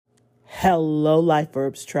Hello, Life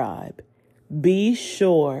Herbs Tribe. Be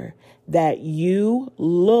sure that you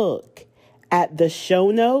look at the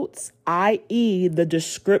show notes, i.e. the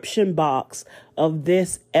description box of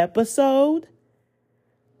this episode,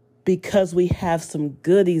 because we have some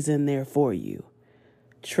goodies in there for you.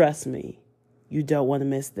 Trust me, you don't want to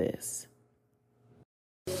miss this.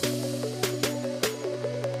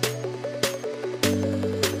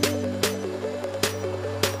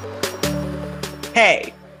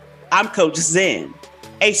 Hey, I'm Coach Zen,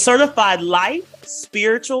 a certified life,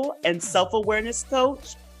 spiritual, and self-awareness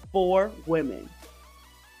coach for women.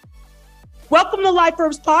 Welcome to Life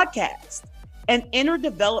Herbs Podcast, an inner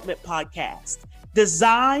development podcast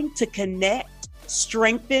designed to connect,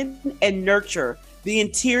 strengthen, and nurture the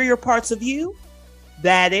interior parts of you,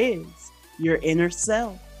 that is, your inner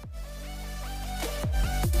self.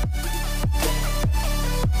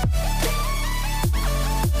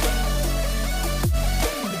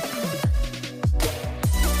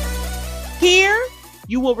 Here,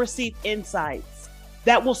 you will receive insights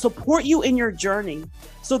that will support you in your journey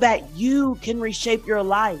so that you can reshape your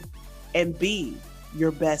life and be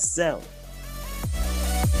your best self.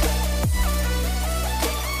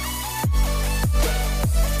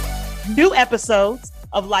 New episodes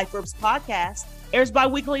of Life Herbs Podcast airs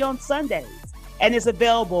bi-weekly on Sundays and is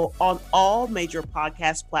available on all major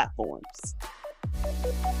podcast platforms.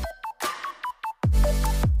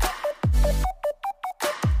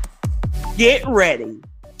 Get ready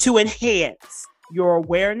to enhance your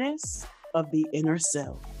awareness of the inner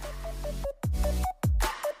self.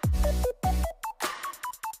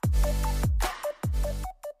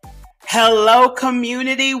 Hello,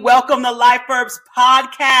 community. Welcome to Life Herbs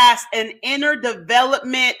Podcast, an inner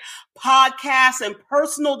development podcast and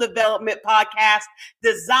personal development podcast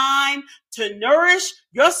designed to nourish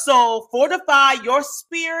your soul, fortify your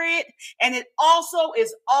spirit, and it also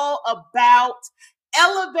is all about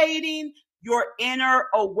elevating your inner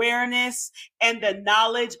awareness and the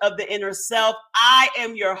knowledge of the inner self. I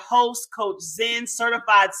am your host, Coach Zen,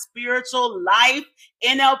 certified spiritual life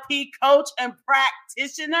NLP coach and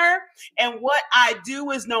practitioner. And what I do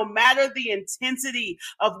is, no matter the intensity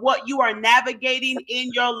of what you are navigating in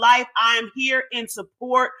your life, I am here in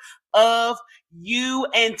support of you.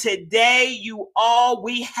 And today,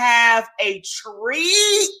 we have a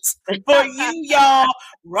treat for you, y'all.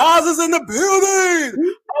 Roz is in the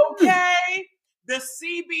building. Okay. The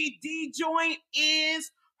CBD joint is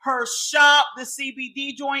her shop. The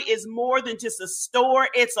CBD joint is more than just a store.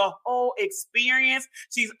 It's a whole experience.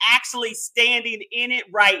 She's actually standing in it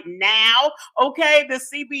right now. Okay. The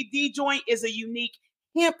CBD joint is a unique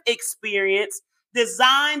hemp experience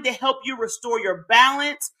designed to help you restore your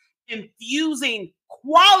balance, infusing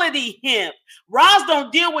quality hemp. Roz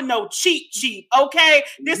don't deal with no cheap. Okay.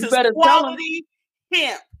 This is quality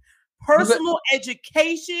hemp. Personal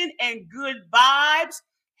education and good vibes,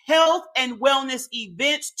 health and wellness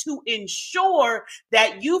events to ensure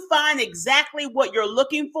that you find exactly what you're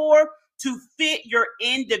looking for to fit your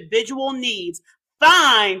individual needs.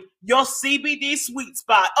 Find your CBD sweet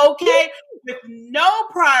spot, okay? With no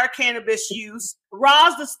prior cannabis use,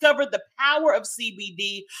 Roz discovered the power of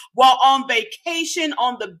CBD while on vacation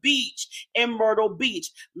on the beach in Myrtle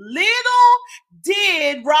Beach. Little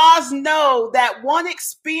did Roz know that one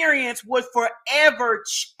experience would forever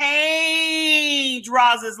change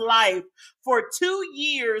Roz's life. For 2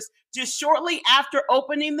 years, just shortly after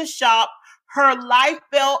opening the shop, her life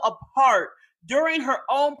fell apart. During her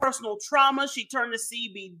own personal trauma, she turned to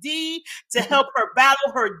CBD to help her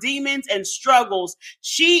battle her demons and struggles.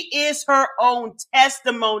 She is her own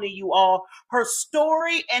testimony, you all. Her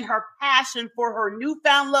story and her passion for her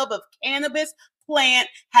newfound love of cannabis plant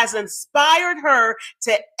has inspired her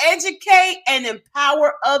to educate and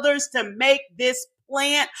empower others to make this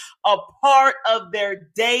plant a part of their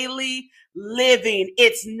daily living.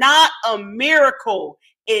 It's not a miracle.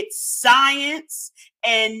 It's science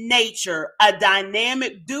and nature, a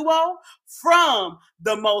dynamic duo from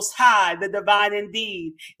the Most High, the divine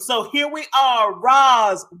indeed. So here we are,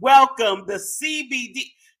 Roz, welcome, the CBD.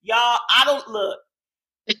 Y'all, I don't look.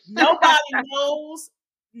 Nobody knows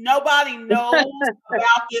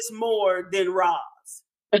about this more than Roz.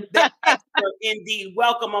 The expert indeed.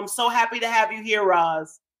 Welcome. I'm so happy to have you here,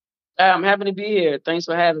 Roz. I'm happy to be here. Thanks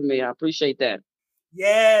for having me. I appreciate that.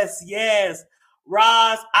 Yes.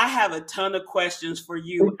 Roz, I have a ton of questions for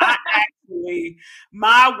you.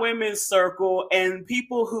 My women's circle and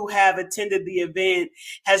people who have attended the event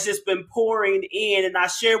has just been pouring in, and I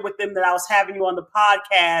shared with them that I was having you on the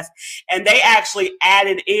podcast, and they actually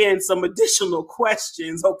added in some additional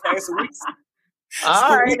questions. Okay, so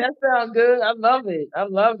all right, that sounds good. I love it.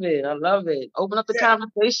 Open up the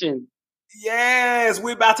conversation. Yes,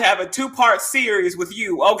 we're about to have a 2-part series with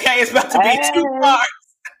you. Okay, it's about to be 2 Hey. parts.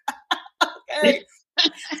 Okay.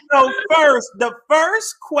 So the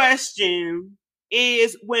first question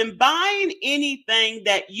is, when buying anything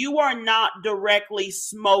that you are not directly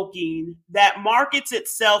smoking that markets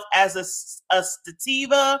itself as a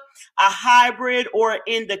sativa, a hybrid, or an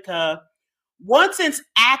indica, once it's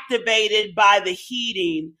activated by the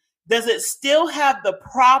heating, does it still have the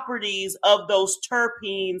properties of those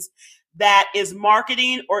terpenes that is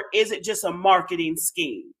marketing, or is it just a marketing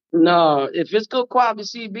scheme? No, if it's good quality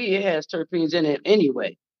CB, it has terpenes in it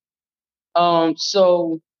anyway.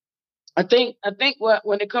 So I think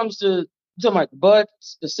when it comes to talking about bud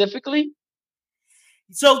specifically.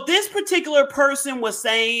 So this particular person was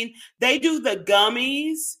saying they do the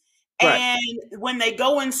gummies, Right. and when they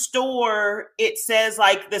go in store, it says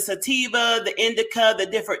like the sativa, the indica, the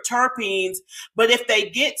different terpenes. But if they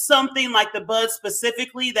get something like the bud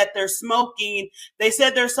specifically that they're smoking, they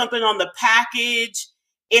said there's something on the package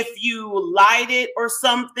if you light it or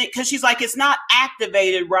something. Because she's like, it's not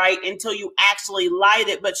activated right until you actually light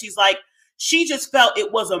it. But she's like, she just felt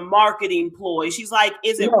it was a marketing ploy. She's like,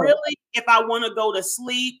 is it No. really, if I want to go to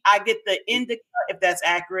sleep, I get the indica, if that's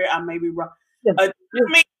accurate, I may be wrong. Yeah.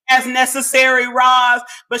 As necessary, Roz.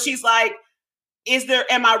 But she's like,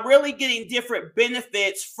 am I really getting different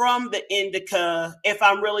benefits from the indica if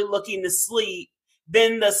I'm really looking to sleep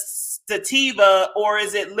than the sativa, or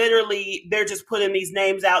is it literally they're just putting these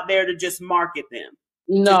names out there to just market them?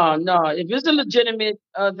 No. If it's a legitimate,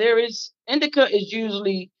 there is indica is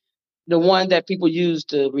usually the one that people use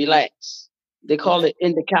to relax. They call Okay. it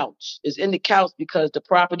in the couch. It's in the couch because the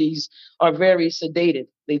properties are very sedated.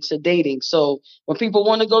 They're sedating. So when people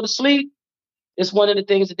want to go to sleep, it's one of the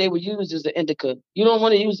things that they would use is the indica. You don't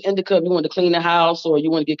want to use indica if you want to clean the house or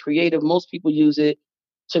you want to get creative. Most people use it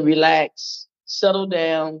to relax, settle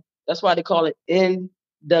down. That's why they call it in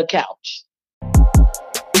the couch.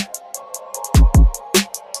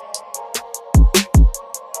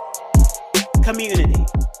 Community,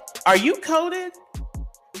 are you coded?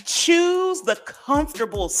 Choose the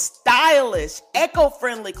comfortable, stylish,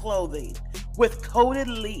 eco-friendly clothing with Coated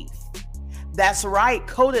Leaf. That's right,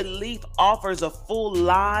 Coated Leaf offers a full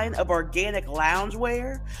line of organic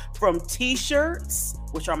loungewear, from t-shirts,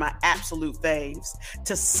 which are my absolute faves,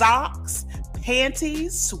 to socks,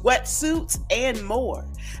 panties, sweatsuits, and more,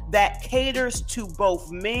 that caters to both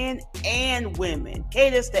men and women.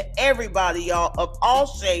 Caters to everybody, y'all, of all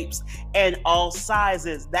shapes and all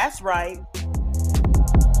sizes. That's right.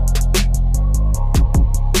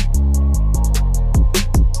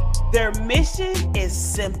 Their mission is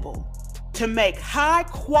simple: to make high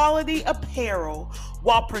quality apparel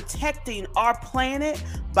while protecting our planet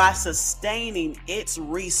by sustaining its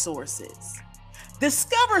resources.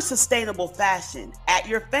 Discover sustainable fashion at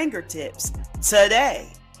your fingertips today.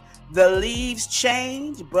 The leaves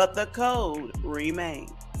change, but the code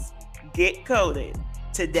remains. Get coded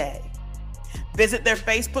today. Visit their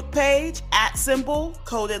Facebook page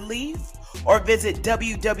 @Coated Leaf, or visit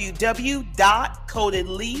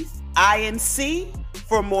www.coatedleafinc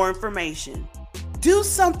for more information. Do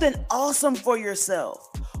something awesome for yourself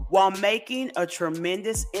while making a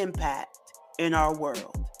tremendous impact in our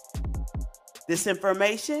world. This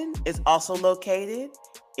information is also located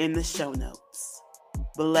in the show notes.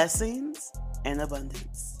 Blessings and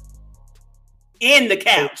abundance. In the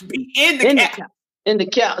couch. Be in the couch. In the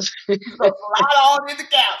couch. Not all in the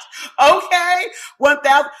couch. Okay.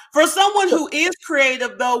 1,000. For someone who is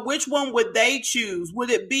creative, though, which one would they choose?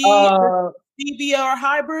 Would it be the stevia or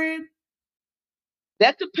hybrid?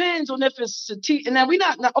 That depends on if it's sativa. Now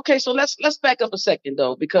okay. So let's back up a second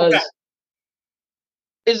though, because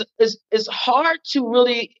it's hard to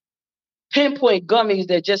really pinpoint gummies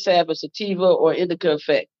that just have a sativa or indica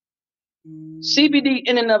effect. CBD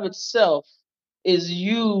in and of itself is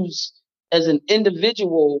used as an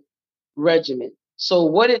individual regimen. So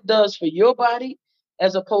what it does for your body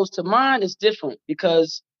as opposed to mine is different,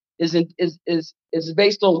 because is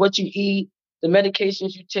based on what you eat, the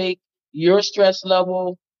medications you take, your stress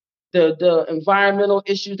level, the environmental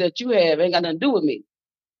issues that you have ain't got nothing to do with me.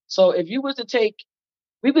 So if you was to take,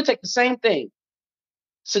 we would take the same thing,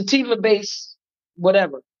 sativa based,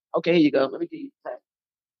 whatever. Okay, here you go. Let me get you that.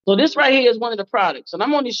 So this right here is one of the products. And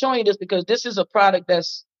I'm only showing you this because this is a product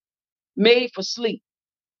that's made for sleep.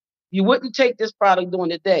 You wouldn't take this product during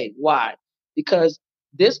the day. Why? Because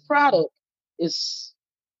this product is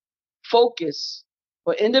focused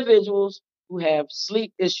for individuals who have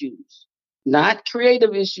sleep issues, not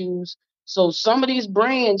creative issues. So some of these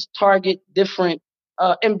brands target different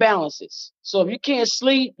imbalances. So if you can't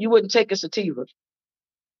sleep, you wouldn't take a sativa.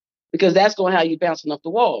 because that's going to have you bouncing off the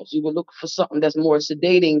walls. You would look for something that's more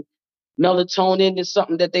sedating. Melatonin is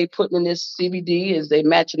something that they put in this CBD, is they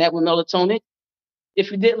matching that with melatonin.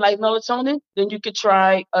 If you didn't like melatonin, then you could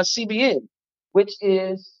try a CBN, which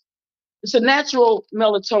is, it's a natural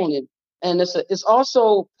melatonin, and it's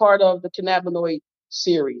also part of the cannabinoid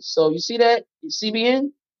series. So you see that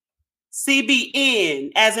CBN?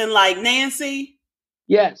 CBN, as in like Nancy?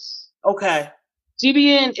 Yes. Okay.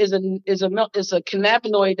 CBN is a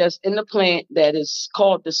cannabinoid that's in the plant that is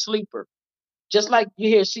called the sleeper. Just like you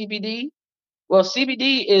hear CBD, well,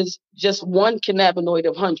 CBD is just one cannabinoid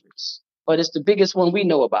of hundreds, but it's the biggest one we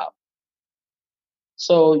know about.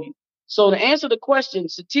 So to answer the question,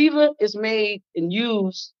 sativa is made and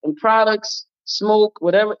used in products, smoke,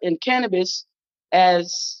 whatever, in cannabis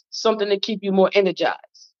as something to keep you more energized,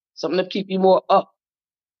 something to keep you more up.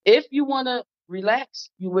 If you want to relax,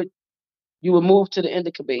 you would move to the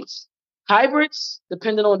indica base. Hybrids,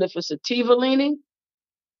 depending on if it's sativa leaning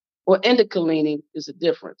or indica leaning, is a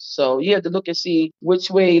difference. So you have to look and see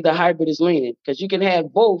which way the hybrid is leaning, because you can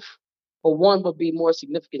have both, but one would be more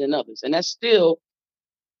significant than others. And that's still,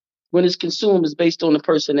 when it's consumed, is based on the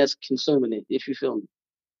person that's consuming it, if you feel me.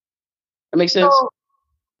 That makes sense? So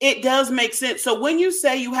it does make sense. So when you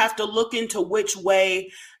say you have to look into which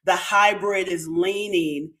way the hybrid is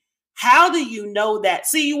leaning, how do you know that?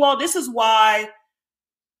 See, you all, this is why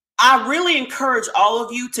I really encourage all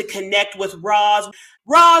of you to connect with Roz.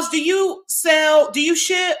 Roz, do you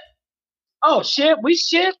ship? Oh, ship. We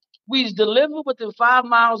ship. We deliver within 5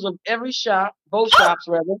 miles of every shop, both shops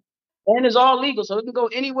rather. And it's all legal, so it can go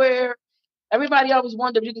anywhere. Everybody always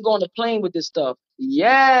wondered if you can go on a plane with this stuff.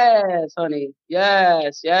 Yes, honey.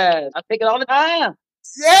 Yes. I take it all the time.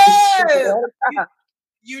 Yeah.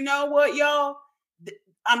 You know what, y'all?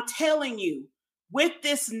 I'm telling you, with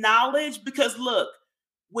this knowledge, because look,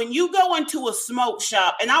 when you go into a smoke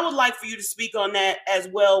shop, and I would like for you to speak on that as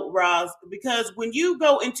well, Roz, because when you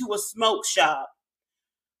go into a smoke shop,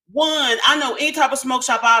 one, I know any type of smoke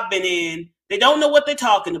shop I've been in, they don't know what they're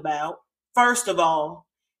talking about, first of all.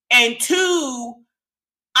 And two,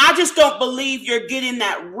 I just don't believe you're getting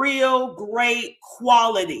that real great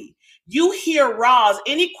quality. You hear Roz,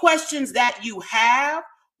 any questions that you have,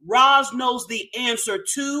 Roz knows the answer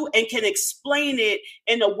to and can explain it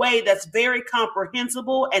in a way that's very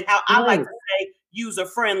comprehensible and how I like to say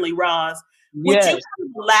user-friendly, Roz. Would you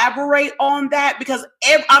elaborate on that? Because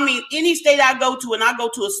any state I go to and I go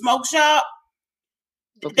to a smoke shop,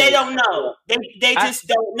 they don't know. They just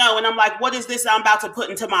don't know. And I'm like, what is this I'm about to put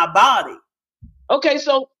into my body? Okay,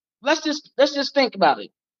 so let's just think about it.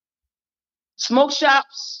 Smoke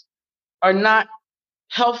shops are not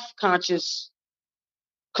health conscious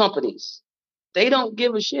companies. They don't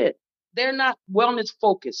give a shit. They're not wellness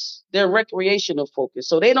focused. They're recreational focused.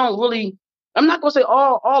 So they don't really, I'm not going to say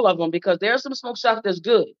all of them, because there are some smoke shops that's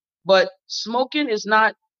good, but smoking is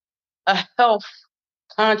not a health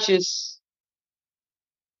conscious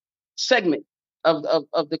segment of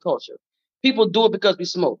the culture. People do it because we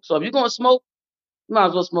smoke. So if you're going to smoke, you might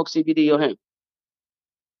as well smoke CBD or hemp.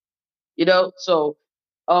 You know, so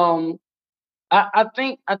I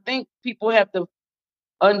think people have to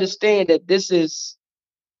understand that this is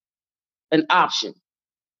an option.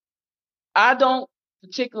 I don't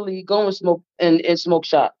particularly go and smoke in smoke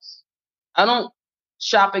shops. I don't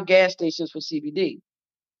shop at gas stations for CBD.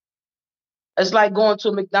 It's like going to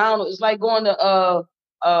a McDonald's. It's like going to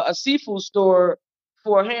a seafood store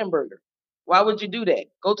for a hamburger. Why would you do that?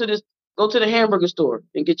 Go to the hamburger store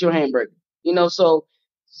and get your hamburger. You know, so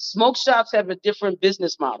smoke shops have a different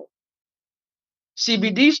business model.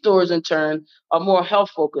 CBD stores, in turn, are more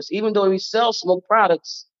health focused. Even though we sell smoke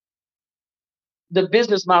products, the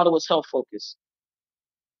business model is health focused.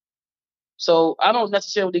 So I don't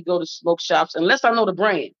necessarily go to smoke shops unless I know the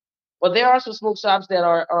brand. But there are some smoke shops that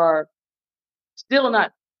are still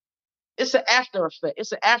not. It's an after effect.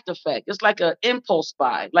 It's an after effect. It's like an impulse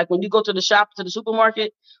buy. Like when you go to the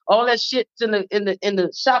supermarket, all that shit's in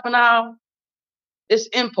the shopping aisle. It's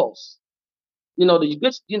impulse. You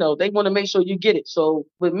know, they want to make sure you get it. So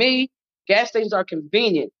with me, gas stations are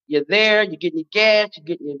convenient. You're there, you're getting your gas, you're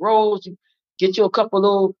getting your rolls, you get you a couple of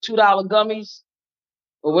little $2 gummies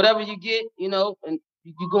or whatever you get, you know, and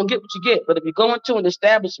you're going to get what you get. But if you go into an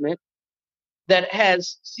establishment that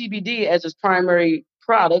has CBD as its primary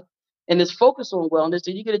product and is focused on wellness,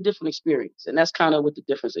 then you get a different experience. And that's kind of what the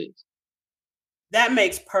difference is. That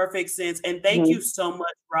makes perfect sense. And thank you so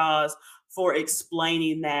much, Roz, for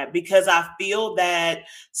explaining that, because I feel that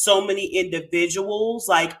so many individuals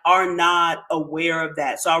are not aware of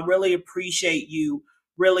that. So I really appreciate you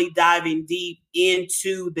really diving deep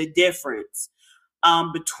into the difference.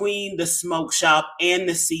 between the smoke shop and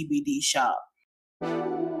the CBD shop.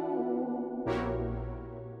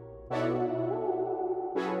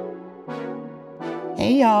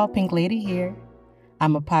 Hey y'all, Pink Lady here.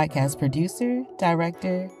 I'm a podcast producer,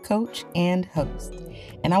 director, coach, and host.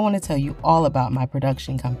 And I want to tell you all about my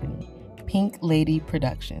production company, Pink Lady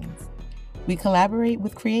Productions. We collaborate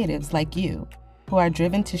with creatives like you who are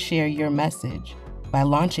driven to share your message by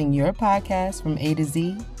launching your podcast from A to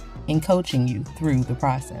Z and coaching you through the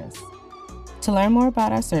process. To learn more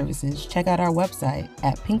about our services, check out our website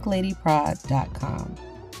at pinkladyprod.com.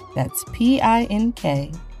 That's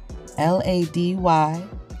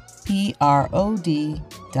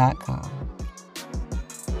PINKLADYPROD.com.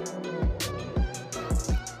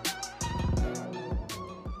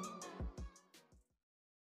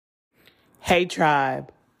 Hey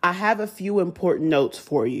tribe, I have a few important notes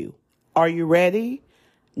for you. Are you ready?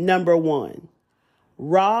 Number 1,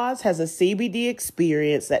 Roz has a CBD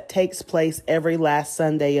experience that takes place every last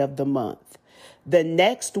Sunday of the month. The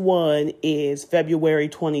next one is February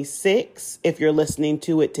 26th, if you're listening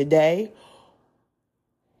to it today.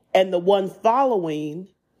 And the one following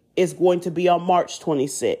is going to be on March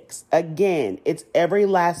 26th. Again, it's every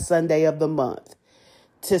last Sunday of the month.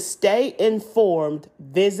 To stay informed,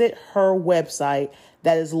 visit her website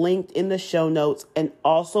that is linked in the show notes, and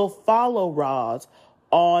also follow Roz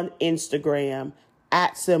on Instagram @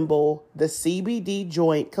 the CBD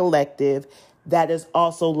Joint Collective, that is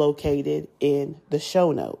also located in the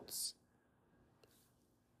show notes.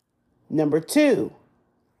 Number 2,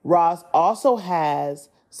 Roz also has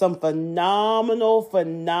some phenomenal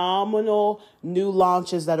new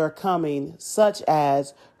launches that are coming, such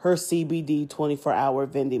as her CBD 24-hour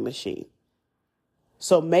vending machine.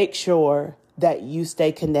 So make sure that you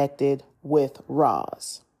stay connected with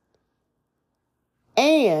Roz.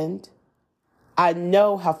 And I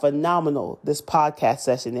know how phenomenal this podcast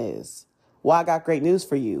session is. Well, I got great news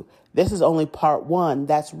for you. This is only part 1.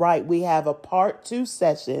 That's right. We have a part 2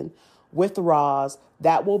 session with Roz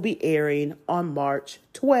that will be airing on March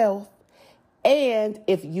 12th. And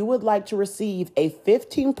if you would like to receive a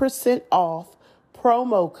 15% off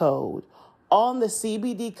promo code on the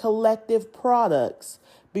CBD Collective products,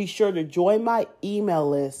 be sure to join my email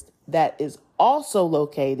list that is also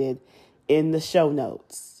located in the show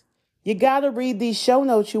notes. You got to read these show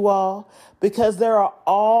notes, you all, because there are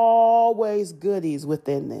always goodies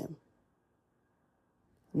within them.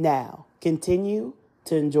 Now, continue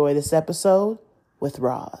to enjoy this episode with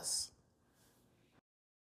Roz.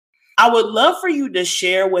 I would love for you to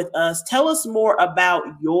share with us, tell us more about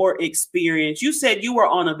your experience. You said you were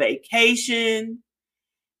on a vacation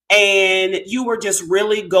and you were just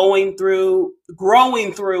really growing through,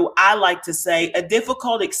 I like to say, a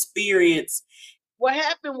difficult experience. What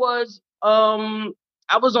happened was,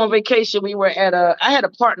 I was on vacation. I had a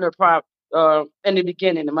partner in the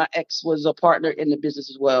beginning, and my ex was a partner in the business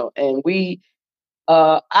as well. And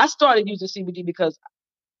I started using CBD because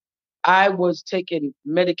I was taking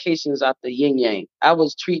medications out the yin yang. I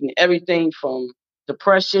was treating everything from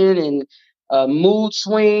depression and mood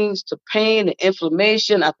swings to pain and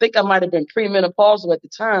inflammation. I think I might have been premenopausal at the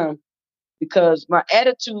time because my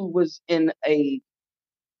attitude was in a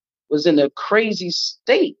crazy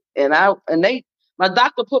state. And my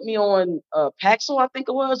doctor put me on Paxil, I think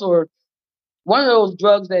it was, or one of those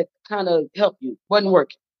drugs that kind of help you. Wasn't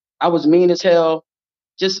working. I was mean as hell,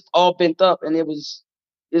 just all bent up, and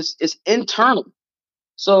it's internal.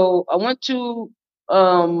 So I went to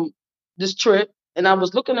this trip, and I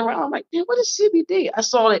was looking around. I'm like, man, what is CBD? I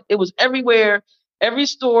saw it was everywhere. Every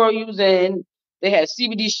store you was in, they had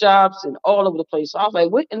CBD shops and all over the place. So I was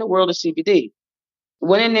like, what in the world is CBD?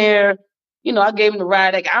 Went in there, I gave him the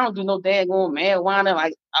ride. Like, I don't do no daggone marijuana.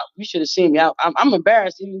 Like, you should have seen me. I'm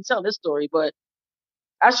embarrassed to even tell this story, but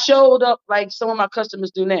I showed up like some of my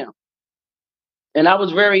customers do now. And I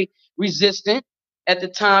was very resistant at the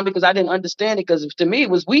time because I didn't understand it, because to me it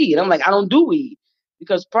was weed. I'm like, I don't do weed.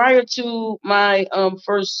 Because prior to my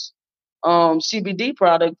first CBD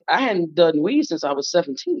product, I hadn't done weed since I was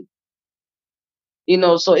 17.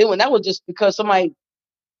 So that was just because somebody,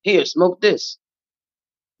 here, smoke this.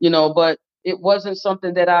 But it wasn't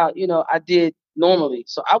something that I did normally.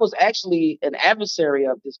 So I was actually an adversary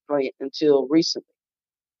of this plant until recently,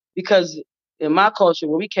 because in my culture,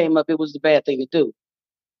 when we came up, it was the bad thing to do.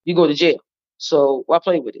 You go to jail. So why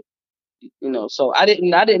play with it? So I didn't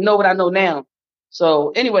know what I know now. So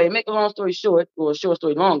anyway, make a long story short, or a short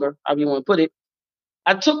story longer, however you want to put it,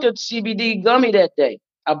 I took a CBD gummy that day.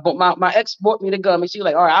 I bought my ex bought me the gummy. She was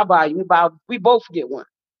like, all right, I'll buy you. We both get one.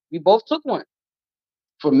 We both took one.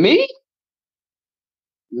 For me,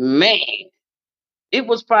 man, it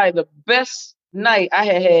was probably the best night I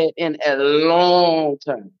had in a long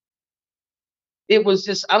time. It was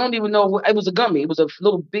just, I don't even know, it was a gummy. It was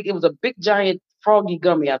a big giant froggy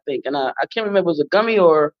gummy, I think. And I can't remember if it was a gummy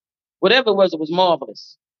or whatever it was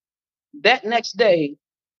marvelous. That next day,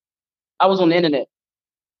 I was on the internet.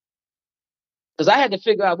 Because I had to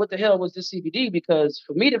figure out what the hell was this CBD, because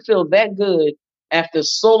for me to feel that good after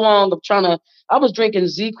so long of I was drinking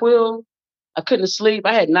ZzzQuil. I couldn't sleep.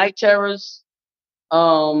 I had night terrors.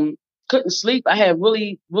 Couldn't sleep. I had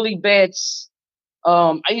really, really bad.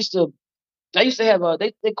 I used to have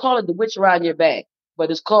they call it the witch ride in your back,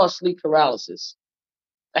 but it's called sleep paralysis.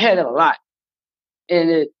 I had it a lot.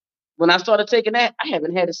 And when I started taking that, I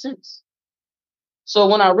haven't had it since. So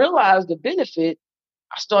when I realized the benefit,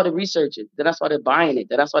 I started researching. Then I started buying it.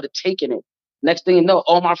 Then I started taking it. Next thing you know,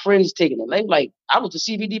 all my friends taking it. They like, I was a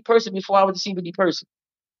CBD person before I was a CBD person.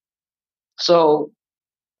 So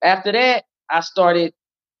after that, I started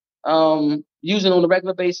using it on a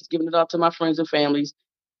regular basis, giving it out to my friends and families.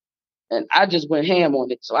 And I just went ham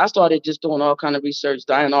on it. So I started just doing all kind of research,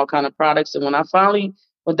 buying all kind of products. And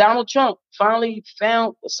when Donald Trump finally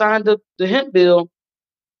signed the hemp bill,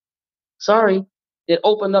 it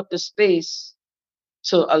opened up the space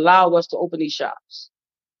to allow us to open these shops.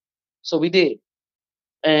 So we did.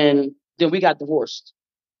 And then we got divorced.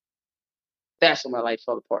 That's when my life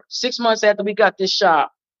fell apart. 6 months after we got this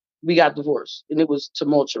shop, we got divorced. And it was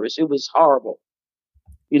tumultuous. It was horrible.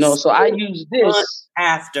 So I used this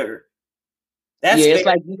after. It's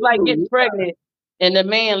like getting pregnant and the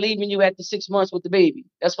man leaving you after 6 months with the baby.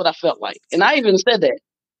 That's what I felt like. And I even said that.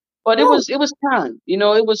 But it was time.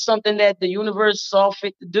 It was something that the universe saw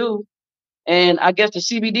fit to do. And I guess the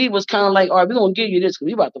CBD was kind of like, all right, we're going to give you this because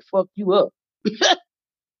we about to fuck you up.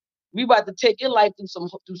 We about to take your life through some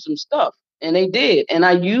stuff. And they did. And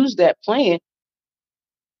I used that plant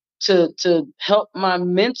to help my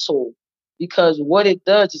mental, because what it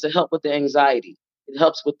does is it helps with the anxiety. It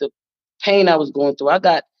helps with the pain I was going through. I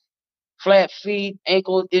got flat feet,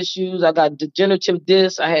 ankle issues. I got degenerative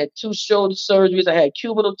disc. I had 2 shoulder surgeries. I had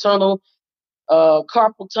cubital tunnel,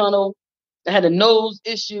 carpal tunnel. I had a nose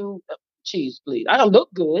issue. Cheese, please. I don't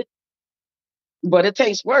look good, but it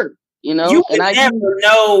takes work. You would never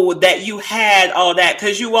know that you had all that,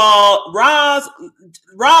 because Roz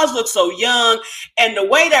looks so young, and the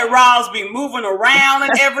way that Roz be moving around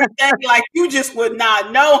and everything, like you just would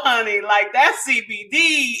not know, honey. Like that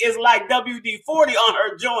CBD is like WD-40 on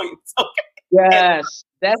her joints. Okay. Yes,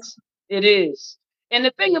 it is. And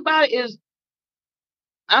the thing about it is,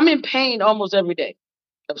 I'm in pain almost every day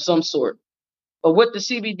of some sort. But what the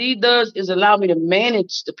CBD does is allow me to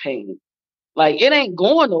manage the pain. Like, it ain't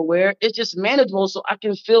going nowhere. It's just manageable so I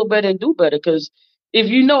can feel better and do better. Because if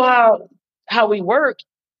you know how we work,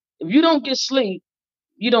 if you don't get sleep,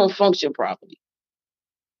 you don't function properly.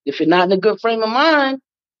 If you're not in a good frame of mind,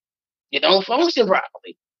 you don't function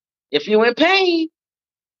properly. If you're in pain,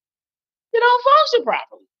 you don't function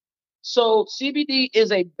properly. So CBD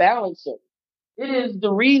is a balancer. It is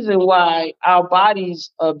the reason why our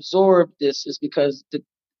bodies absorb this, is because the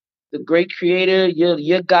great creator,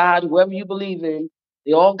 your God, whoever you believe in,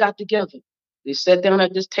 they all got together. They sat down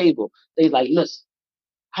at this table. They like, listen,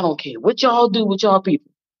 I don't care what y'all do with y'all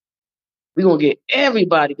people. We're going to get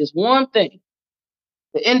everybody this one thing,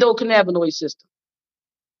 the endocannabinoid system.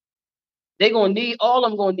 They're going to need, all of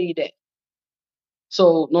them going to need that.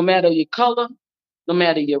 So no matter your color, no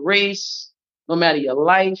matter your race, no matter your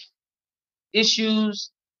life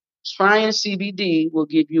issues, trying CBD will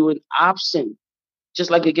give you an option,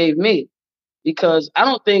 just like it gave me. Because I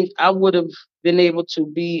don't think I would have been able to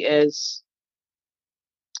be as,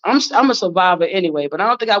 I'm a survivor anyway, but I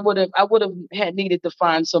don't think I would have had needed to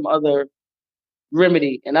find some other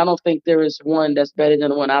remedy. And I don't think there is one that's better than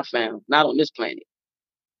the one I found, not on this planet.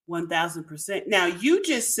 1000%. Now, you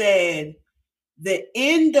just said the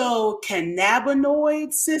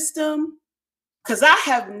endocannabinoid system, because I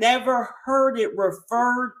have never heard it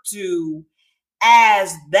referred to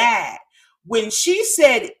as that. When she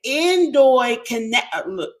said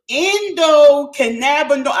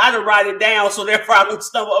endocannabinoid, I had to write it down so therefore I don't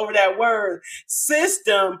stumble over that word,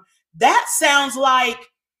 system, that sounds like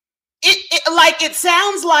it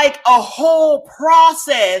sounds like a whole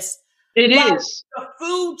process. It like is the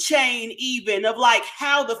food chain, even of like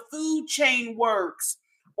how the food chain works,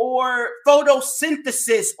 or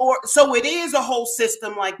photosynthesis, or so it is a whole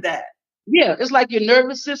system like that. Yeah, it's like your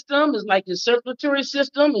nervous system, it's like your circulatory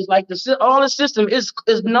system, it's like all the system is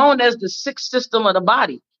known as the sixth system of the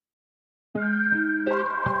body.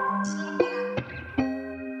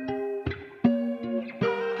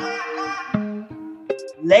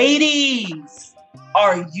 Ladies,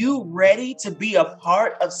 Are you ready to be a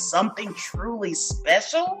part of something truly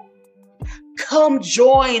special? Come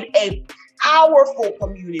join a powerful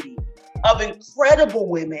community of incredible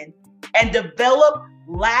women and develop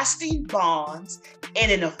lasting bonds in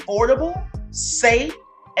an affordable, safe,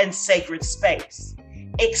 and sacred space.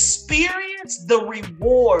 Experience the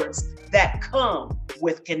rewards that come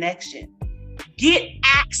with connection. Get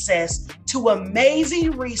access to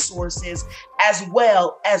amazing resources as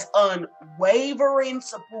well as unwavering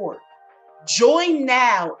support. Join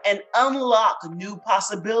now and unlock new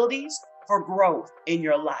possibilities for growth in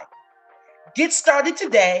your life. Get started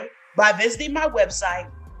today by visiting my website,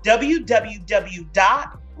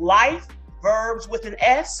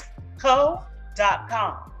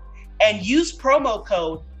 www.lifeverbswithansco.com, and use promo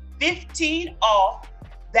code 15OFF,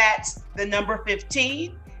 that's the number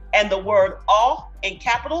 15, and the word off in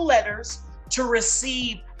capital letters to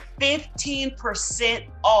receive 15%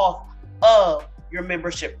 off of your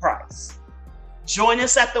membership price. Join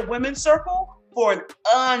us at the Women's Circle for an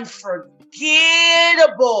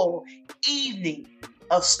unforgettable evening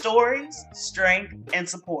of stories, strength, and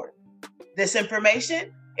support. This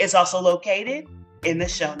information is also located in the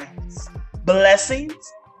show notes. Blessings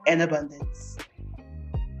and abundance.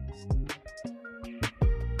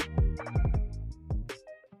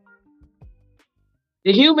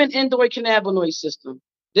 The human endocannabinoid system.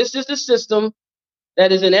 This is the system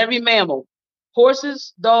that is in every mammal: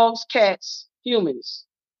 horses, dogs, cats, humans.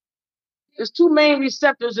 There's two main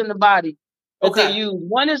receptors in the body that they use.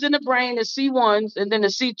 One is in the brain, the C1s, and then the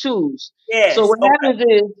C2s. Yes. So what happens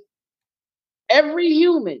is every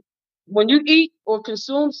human, when you eat or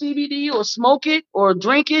consume CBD or smoke it or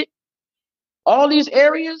drink it, all these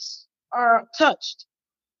areas are touched.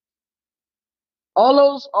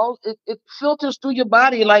 It filters through your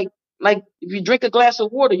body like if you drink a glass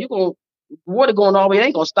of water, water going all the way, it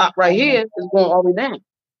ain't gonna stop right here. It's going all the way down.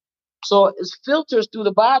 So it filters through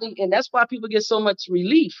the body, and that's why people get so much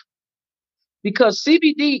relief. Because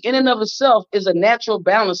CBD in and of itself is a natural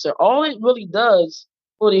balancer. All it really does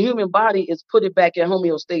for the human body is put it back in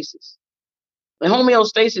homeostasis. And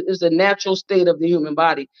homeostasis is the natural state of the human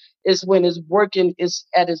body. It's when it's working, it's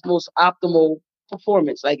at its most optimal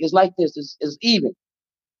performance. Like it's like this, it's even.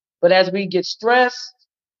 But as we get stressed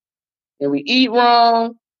and we eat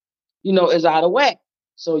wrong, it's out of whack.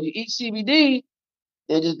 So you eat CBD,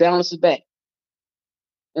 it just balances back.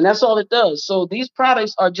 And that's all it does. So these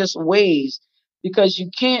products are just ways, because you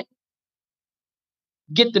can't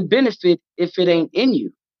get the benefit if it ain't in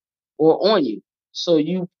you or on you. So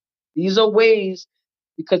these are ways,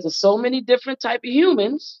 because there's so many different type of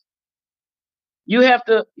humans. You have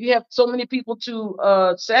so many people to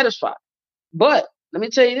satisfy. But let me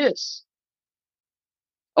tell you this.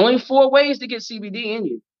 Only 4 ways to get CBD in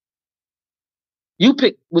you. You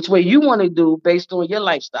pick which way you want to do based on your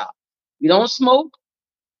lifestyle. You don't smoke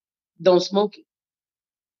it.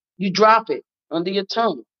 You drop it under your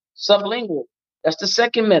tongue. Sublingual. That's the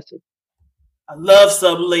second method. I love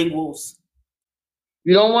sublinguals.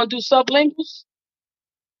 You don't want to do sublinguals?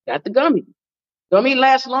 Got the gummy. Gummy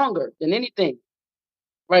lasts longer than anything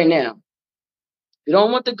right now. You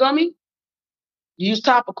don't want the gummy? You use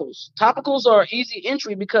topicals. Topicals are easy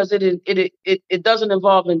entry because it doesn't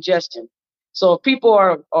involve ingestion. So if people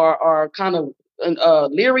are kind of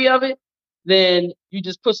leery of it, then you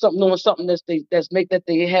just put something on something that's make that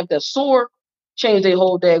they have that sore, change their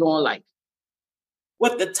whole daggone life.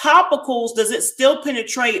 With the topicals, does it still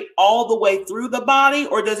penetrate all the way through the body,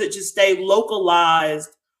 or does it just stay localized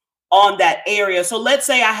on that area? So let's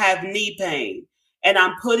say I have knee pain and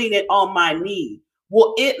I'm putting it on my knee.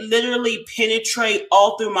 Will it literally penetrate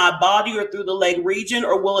all through my body or through the leg region,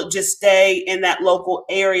 or will it just stay in that local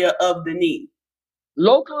area of the knee?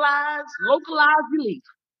 Localized relief.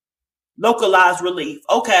 Localized relief.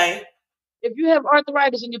 Okay. If you have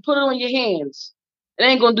arthritis and you put it on your hands, it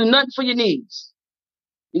ain't going to do nothing for your knees.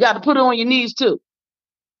 You got to put it on your knees too.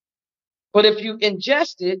 But if you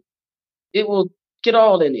ingest it, it will get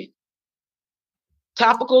all in it.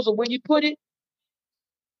 Topicals are where you put it.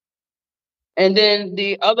 And then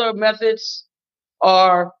the other methods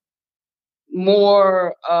are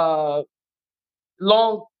more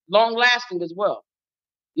long lasting as well.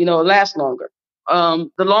 Last longer. The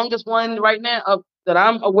longest one right now that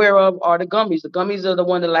I'm aware of are the gummies. The gummies are the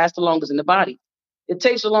one that last the longest in the body. It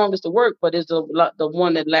takes the longest to work, but it's the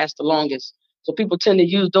one that lasts the longest. So people tend to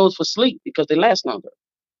use those for sleep because they last longer.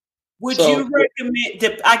 Would you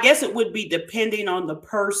recommend, I guess it would be depending on the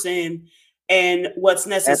person and what's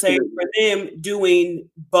necessary for them, doing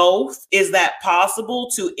both. Is that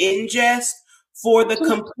possible to ingest for the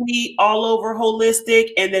complete all over holistic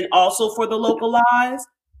and then also for the localized?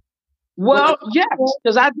 Well, yes,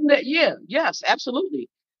 because I do that. Yeah, yes, absolutely.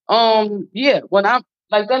 When I'm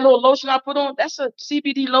like that little lotion I put on, that's a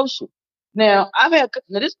CBD lotion. Now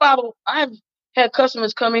this bottle. I've had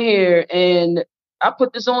customers come in here and I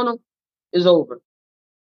put this on them. It's over.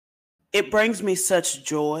 It brings me such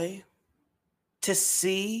joy to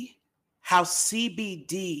see how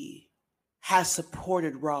CBD has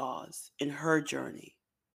supported Roz in her journey.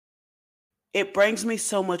 It brings me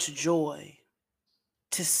so much joy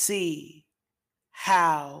to see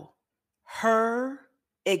how her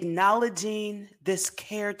acknowledging this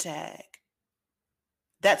care tag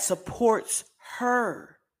that supports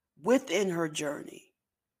her within her journey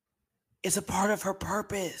is a part of her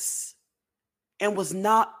purpose and was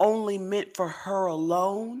not only meant for her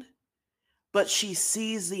alone, but she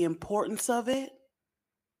sees the importance of it,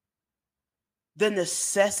 the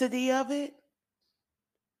necessity of it,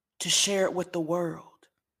 to share it with the world.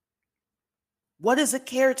 What is a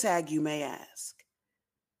care tag, you may ask?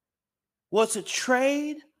 Well, it's a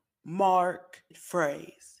trademark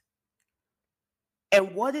phrase.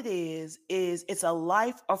 And what it is it's a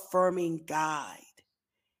life-affirming guide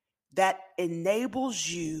that enables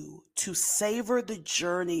you to savor the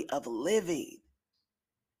journey of living.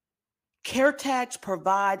 Care tags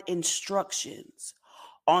provide instructions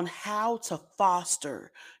on how to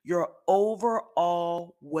foster your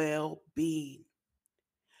overall well-being.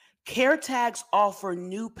 Care tags offer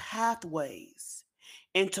new pathways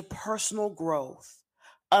into personal growth,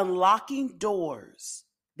 unlocking doors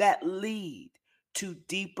that lead to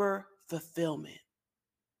deeper fulfillment.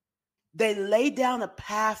 They lay down a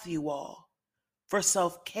path, you all, for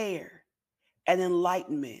self-care and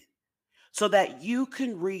enlightenment so that you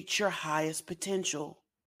can reach your highest potential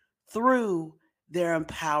through their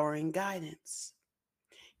empowering guidance.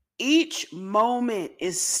 Each moment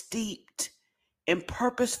is steeped in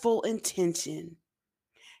purposeful intention,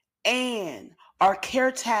 and our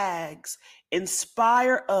care tags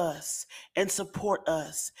inspire us and support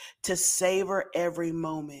us to savor every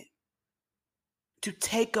moment, to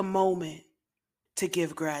take a moment to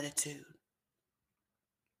give gratitude.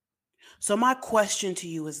 So my question to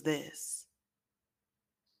you is this.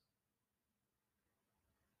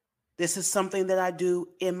 This is something that I do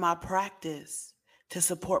in my practice to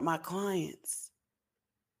support my clients.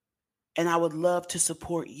 And I would love to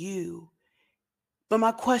support you. But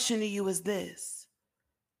my question to you is this.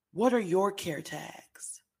 What are your care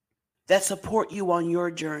tags that support you on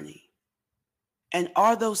your journey? And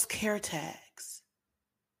are those care tags,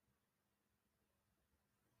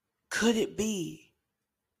 could it be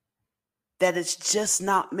that it's just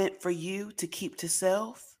not meant for you to keep to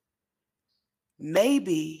self?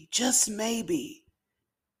 Maybe, just maybe,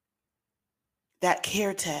 that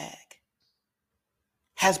care tag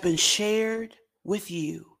has been shared with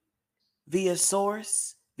you via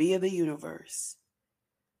source, via the universe,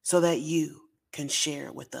 so that you can share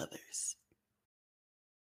it with others.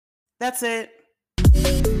 That's it.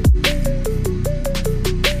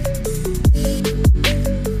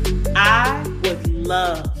 I would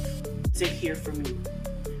love to hear from you.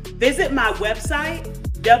 Visit my website,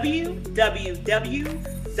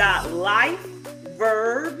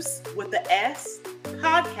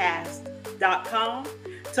 www.lifeverbspodcast.com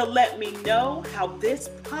to let me know how this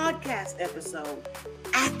podcast episode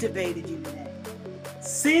activated you today.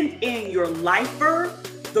 Send in your life verb,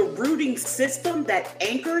 the rooting system that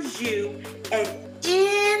anchors you, and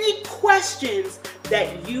any questions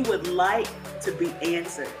that you would like to be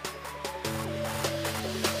answered.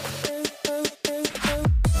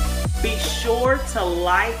 Be sure to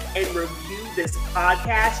like and review this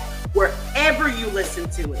podcast wherever you listen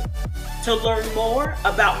to it. To learn more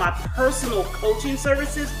about my personal coaching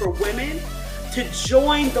services for women, to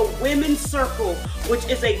join the Women's Circle, which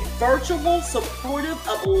is a virtual, supportive,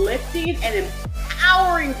 uplifting, and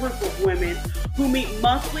empowering group of women who meet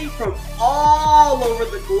monthly from all over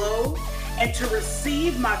the globe, and to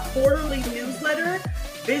receive my quarterly newsletter,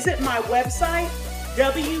 visit my website,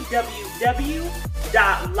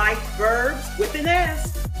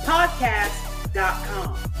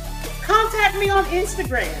 www.lifeverbspodcast.com. Contact me on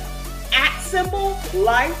Instagram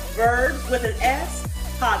 @lifeverbs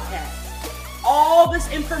podcast. All this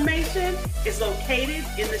information is located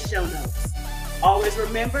in the show notes. Always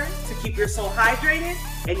remember to keep your soul hydrated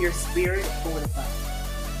and your spirit fortified.